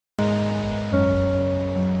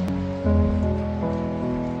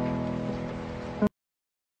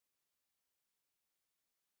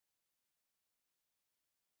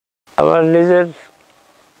আমার নিজের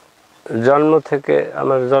জন্ম থেকে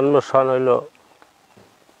আমার জন্ম সন হইল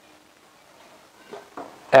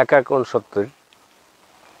 1969।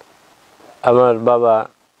 আমার বাবা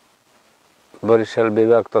বরিশাল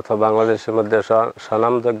বিভাগ তথা বাংলাদেশের মধ্যে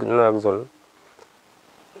স্বনামধন্য একজন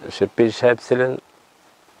সে পীর সাহেব ছিলেন,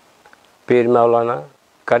 পীর মাওলানা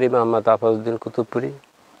কারি মোহাম্মদ আফাজউদ্দিন কুতুবপুরি।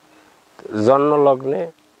 জন্মলগ্নে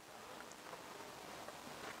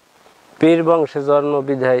পীর বংশে জন্ম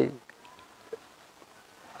বিধায়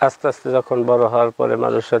আস্তে আস্তে যখন বড় হওয়ার পরে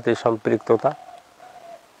মানুষের সাথে সম্পৃক্ততা,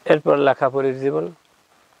 এরপর লেখাপড়ির জীবন।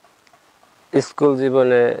 স্কুল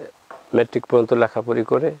জীবনে ম্যাট্রিক পর্যন্ত লেখাপড়ি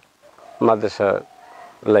করে মাদ্রাসা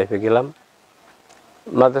লাইফে গেলাম।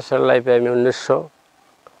 মাদ্রাসার লাইফে আমি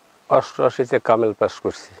 1988-তে কামেল পাস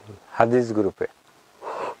করছি হাদিস গ্রুপে,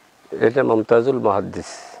 এটা মমতাজুল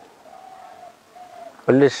মুহাদ্দিস।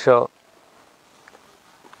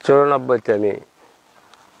 1994-তে আমি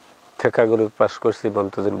ফিকহ গ্রুপ পাস করছি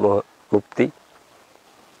মমতাজুল মুফতি।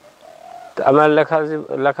 আমার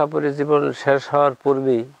লেখাপড়ি জীবন শেষ হওয়ার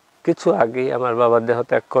পূর্বেই, কিছু আগেই আমার বাবা দেহ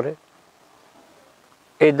ত্যাগ করে।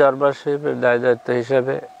 এই দরবার শরীফের দায়-দায়িত্ব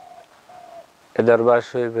হিসাবে এই দরবার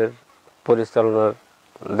শরীফের পরিচালনার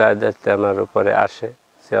দায়-দায়িত্ব আমার উপরে আসে,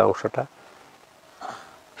 যে অংশটা।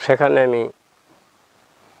 সেখানে আমি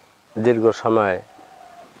দীর্ঘ সময়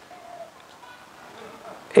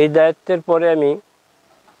এই দায়িত্বের পরে আমি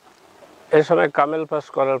এই সময় কামেল পাস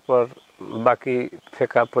করার পর বাকি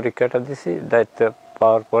ফিকহ পরীক্ষাটা দিছি। দায়িত্ব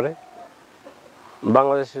পাওয়ার পরে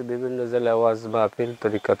বাংলাদেশের বিভিন্ন জেলায় ওয়াজ মাহফিল,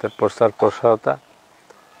 তরিকতের প্রচার প্রসারতা।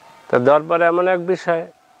 তা দরবারে এমন এক বিষয়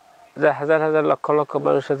যে হাজার হাজার লক্ষ লক্ষ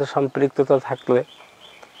মানুষের সাথে সম্পৃক্ততা থাকলে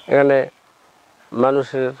এখানে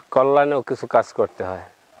মানুষের কল্যাণেও কিছু কাজ করতে হয়।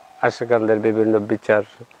 আশেকানদের বিভিন্ন বিচার,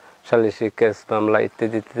 সালিসি কেস, মামলা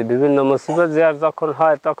ইত্যাদি ইত্যাদি বিভিন্ন মুসিবত যে আর যখন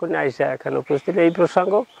হয় তখনই আইসা এখানে উপস্থিত এই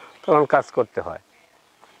প্রসঙ্গ তখন কাজ করতে হয়।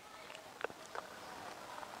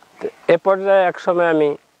 এ পর্যায়ে এক সময় আমি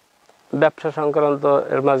ব্যবসা সংক্রান্ত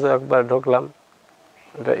এর মাঝে একবার ঢুকলাম,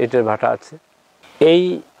 এটা ইটের ভাটা আছে। এই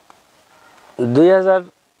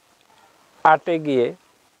 2008-এ গিয়ে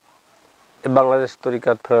বাংলাদেশ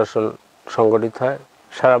তরিকাত ফেডারেশন সংগঠিত হয়।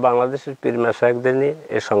 সারা বাংলাদেশের পীর মাশায়েখদের নিয়ে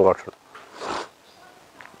এই সংগঠন।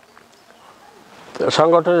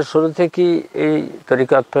 সংগঠনের শুরু থেকেই এই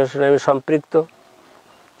তরিকাত ফেডারেশনে আমি সম্পৃক্ত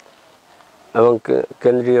এবং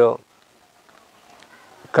কেন্দ্রীয়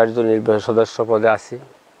কার্যনির্বাহী সদস্য পদে আছি।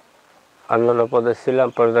 অন্যান্য পদে ছিলাম,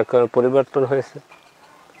 পর্যায়ক্রমে পরিবর্তন হয়েছে।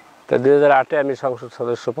 তো 2008-এ আমি সংসদ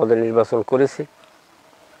সদস্য পদে নির্বাচন করেছি।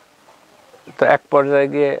 তো এক পর্যায়ে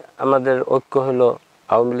গিয়ে আমাদের ঐক্য হলো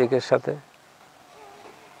আওয়ামী লীগের সাথে।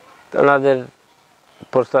 তো ওনাদের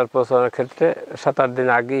প্রচার প্রচারের ক্ষেত্রে 7-8 দিন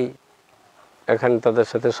আগেই এখানে তাদের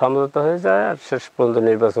সাথে সমঝোতা হয়ে যায়, আর শেষ পর্যন্ত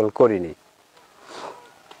নির্বাচন করিনি।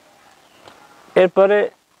 এরপরে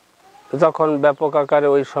যখন ব্যাপক আকারে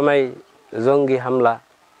ওই সময় জঙ্গি হামলা,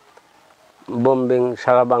 বোম্বিং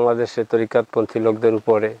সারা বাংলাদেশে তরিকাতপন্থী লোকদের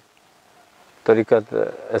উপরে, তরিকাত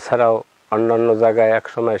এছাড়াও অন্যান্য জায়গায় এক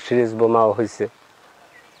সময় সিরিজ বোমাও হয়েছে।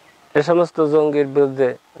 এ সমস্ত জঙ্গির বিরুদ্ধে,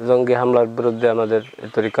 জঙ্গি হামলার বিরুদ্ধে আমাদের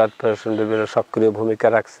তরিকাত ফেডারেশন বিভিন্ন সক্রিয় ভূমিকা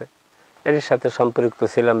রাখছে। এর সাথে সম্পৃক্ত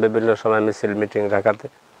ছিলাম বিভিন্ন সময় মিছিল মিটিং ঢাকাতে।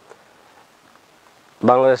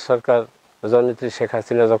 বাংলাদেশ সরকার জননেত্রী শেখ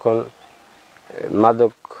হাসিনা যখন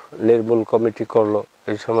মাদক নির্মূল কমিটি করলো,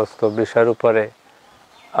 এই সমস্ত বিষয়ের উপরে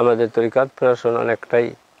আমাদের তরিকাত ফেডারেশন অনেকটাই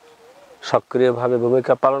সক্রিয়ভাবে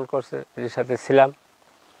ভূমিকা পালন করছে, এর সাথে ছিলাম।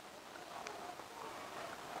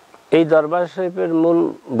 এই দরবার শরীফের মূল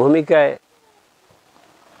ভূমিকায়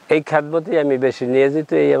এই খ্যাতমতেই আমি বেশি নিয়োজিত।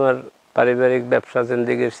 এই আমার পারিবারিক ব্যবসা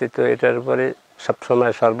জিন্দিগির স্থিত, এটার উপরে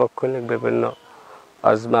সবসময় সার্বক্ষণিক বিভিন্ন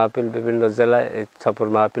ওয়াজ মাহফিল বিভিন্ন জেলায় এই সফর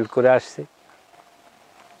মাহফিল করে আসছি।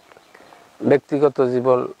 ব্যক্তিগত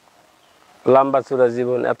জীবন, লম্বা চূড়া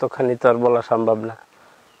জীবন এতখানি তো আর বলা সম্ভব না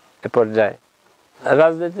এ পর্যায়ে।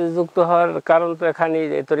 রাজনীতি যুক্ত হওয়ার কারণ তো এখানেই,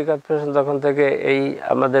 এই তরিকাত ফেডারেশন যখন থেকে এই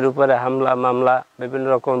আমাদের উপরে হামলা মামলা, বিভিন্ন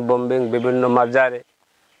রকম বোম্বিং, বিভিন্ন মাজারে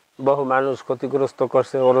বহু মানুষ ক্ষতিগ্রস্ত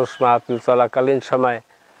করছে ওরস মাহফিল চলাকালীন সময়।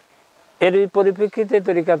 এরই পরিপ্রেক্ষিতে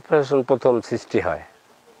তরিকাত ফেডারেশন প্রথম সৃষ্টি হয়।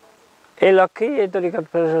 এই লক্ষ্যেই এই তরিকাত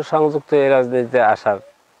ফেডারেশন সংযুক্ত এই রাজনীতিতে আসার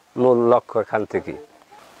মূল লক্ষ্য এখান থেকেই।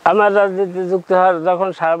 আমার রাজনীতি যুক্ত হওয়ার যখন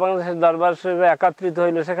সারা বাংলাদেশের দরবার শরীফে একত্রিত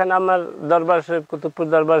হইল, সেখানে আমার দরবার শরীফ, কুতুবপুর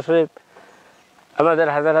দরবার শরীফ, আমাদের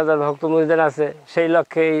হাজার হাজার ভক্ত মুরিদান আছে। সেই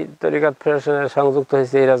লক্ষ্যে এই তরিকাত ফেডারেশনের সংযুক্ত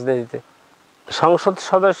হয়েছে এই রাজনীতিতে। সংসদ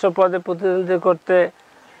সদস্য পদে প্রতিদ্বন্দ্বিতা করতে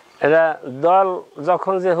এরা দল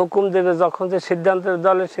যখন যে হুকুম দেবে, যখন যে সিদ্ধান্ত,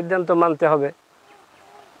 দলের সিদ্ধান্ত মানতে হবে।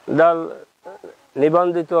 দল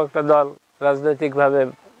নিবন্ধিত একটা দল রাজনৈতিকভাবে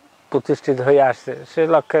প্রতিষ্ঠিত হয়ে আসছে, সে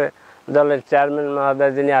লক্ষ্যে দলের চেয়ারম্যান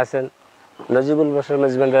মহোদয় যিনি আছেন নজিবুল বশর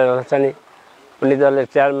মেজবান্ডার হাসানি, উনি দলের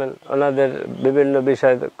চেয়ারম্যান। ওনাদের বিভিন্ন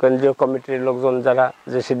বিষয় কেন্দ্রীয় কমিটির লোকজন যারা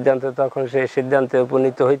যে সিদ্ধান্ত, তখন সেই সিদ্ধান্তে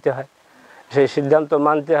উপনীত হইতে হয়, সেই সিদ্ধান্ত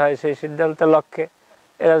মানতে হয়, সেই সিদ্ধান্তের লক্ষ্যে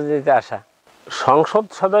এ রাজনীতিতে আসা। সংসদ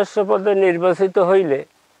সদস্য পদে নির্বাচিত হইলে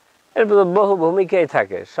এর বহু ভূমিকাই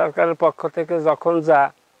থাকে। সরকারের পক্ষ থেকে যখন যা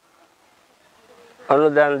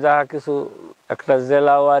অনুদান, যা কিছু একটা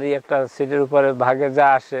জেলাওয়ারি একটা সিটির উপরে ভাগে যা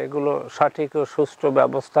আসে, এগুলো সঠিক ও সুষ্ঠু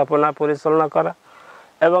ব্যবস্থাপনা পরিচালনা করা,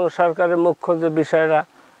 এবং সরকারের মুখ্য যে বিষয়রা,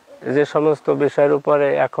 যে সমস্ত বিষয়ের উপরে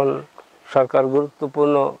এখন সরকার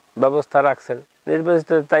গুরুত্বপূর্ণ ব্যবস্থা রাখছেন, নির্বাচিত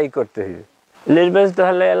তাই করতে হবে। নির্বাচিত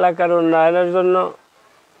হলে এলাকার উন্নয়নের জন্য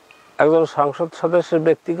একজন সংসদ সদস্যের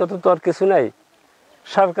ব্যক্তিগত তো আর কিছু নাই,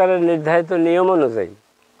 সরকারের নির্ধারিত নিয়ম অনুযায়ী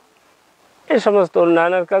এই সমস্ত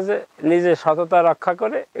উন্নয়নের কাজে নিজে সততা রক্ষা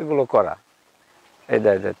করে এগুলো করা, এই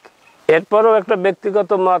দায়িত্ব। এরপরও একটা ব্যক্তিগত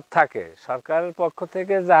মত থাকে, সরকারের পক্ষ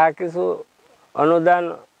থেকে যা কিছু অনুদান,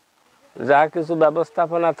 যা কিছু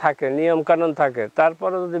ব্যবস্থাপনা থাকে, নিয়ম কানুন থাকে,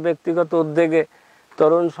 তারপরে যদি ব্যক্তিগত উদ্যোগে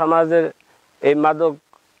তরুণ সমাজের এই মাদক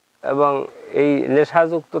এবং এই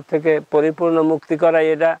নেশাযুক্ত থেকে পরিপূর্ণ মুক্তি করা,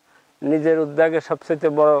 এটা নিজের উদ্যোগে সবচেয়ে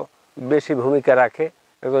বড় বেশি ভূমিকা রাখে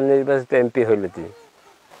এখন নির্বাচিত এমপি হইলে তিনি।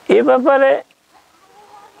 এ ব্যাপারে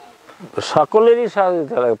সকলেরই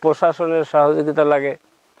সহযোগিতা লাগে, প্রশাসনের সহযোগিতা লাগে,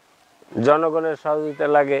 জনগণের সহযোগিতা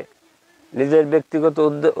লাগে, নিজের ব্যক্তিগত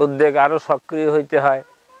উদ্যোগ আরও সক্রিয় হইতে হয়।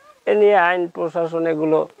 এ নিয়ে আইন প্রশাসন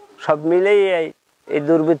এগুলো সব মিলেই এই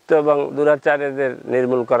দুর্বৃত্ত এবং দুরাচারীদের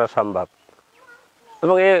নির্মূল করা সম্ভব।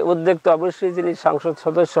 এবং এই উদ্যোগ তো অবশ্যই যিনি সংসদ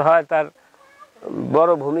সদস্য হয় তার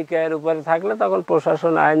বড় ভূমিকা এর উপরে থাকলে তখন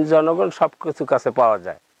প্রশাসন, আইন, জনগণ সব কিছু কাছে পাওয়া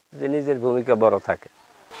যায়, যে নিজের ভূমিকা বড় থাকে।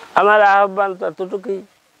 আমার আহ্বান তো এতটুকুই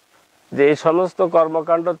যে এই সমস্ত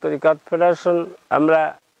কর্মকাণ্ড তরিকাত ফেডারেশন, আমরা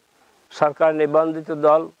সরকার নিবন্ধিত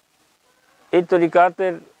দল, এই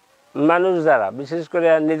তরিকাতের মানুষ যারা, বিশেষ করে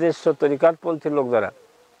নিজস্ব তরিকাতপন্থী লোক যারা,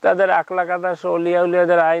 তাদের আখলাক আদর্শ, অলিয়া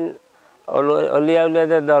উলিয়াদের আইন, অলিয়া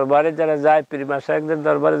উলিয়াদের দরবারে যারা যায়, পীর মাশায়েখদের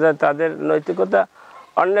দরবারে যায়, তাদের নৈতিকতা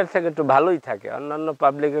অন্যের থেকে একটু ভালোই থাকে, অন্যান্য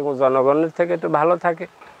পাবলিক এবং জনগণের থেকে একটু ভালো থাকে,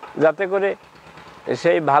 যাতে করে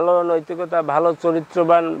সেই ভালো নৈতিকতা, ভালো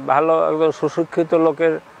চরিত্রবান, ভালো একজন সুশিক্ষিত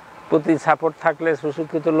লোকের প্রতি সাপোর্ট থাকলে,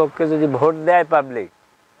 সুশিক্ষিত লোককে যদি ভোট দেয় পাবলিক,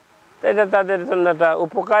 এটা তাদের জন্য একটা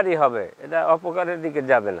উপকারই হবে, এটা অপকারের দিকে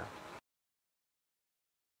যাবে না।